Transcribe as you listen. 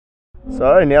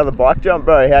So now the bike jump,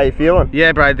 bro. How you feeling?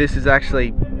 Yeah, bro. This is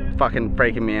actually fucking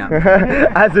freaking me out.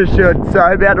 As it should. So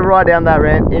about to ride down that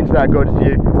ramp into that gorgeous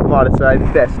view. Flight of safe.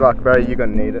 Best luck, bro. You're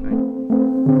gonna need it.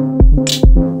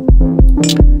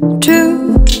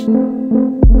 True,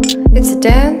 it's a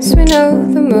dance, we know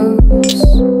the moves.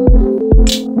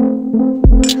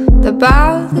 The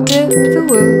bow, the dip, the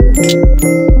woo.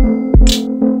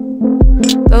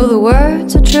 Though the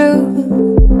words are true,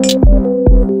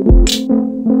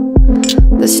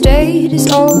 the state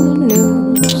is old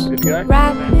news. Good to go?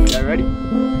 Rapid Okay, ready?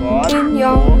 5, in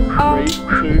your 4,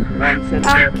 3, 2, 1, set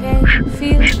I can't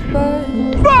feel it, but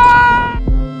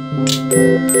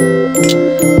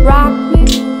rock me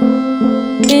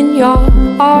in your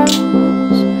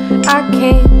arms. I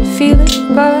can't feel it,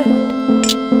 but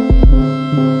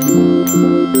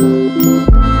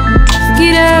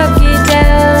get up, get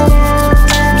down,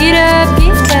 get up,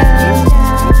 get down.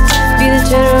 Feel the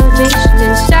general rotation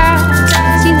and start.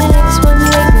 See the next one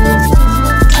waiting.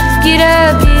 Get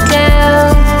up, get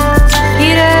down,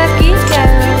 get up, get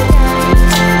down.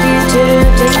 Feel the general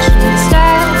rotation and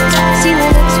start. See the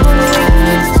next one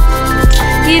waiting.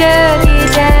 Get up, get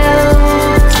down,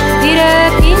 get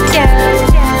up, get down.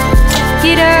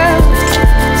 Get up,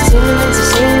 sentiments the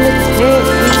same, but the very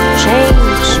feet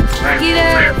change. Get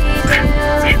up, get down.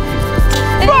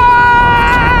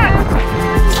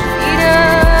 Get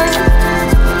up,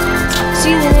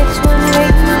 see the next one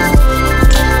waiting.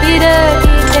 Get up,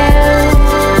 get down.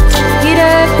 Get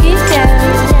up, get down.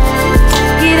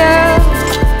 Get up.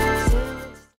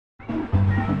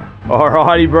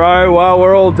 Alrighty, bro. Well,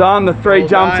 we're all done. The 3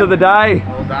 jumps of the day.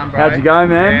 All done, bro. How'd you go,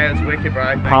 man? Yeah, it's wicked, bro.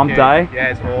 Thank Pumped, you. eh? Yeah,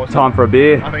 it's awesome. Time for a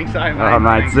beer. I think so, mate. Alright,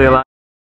 mate. See you later.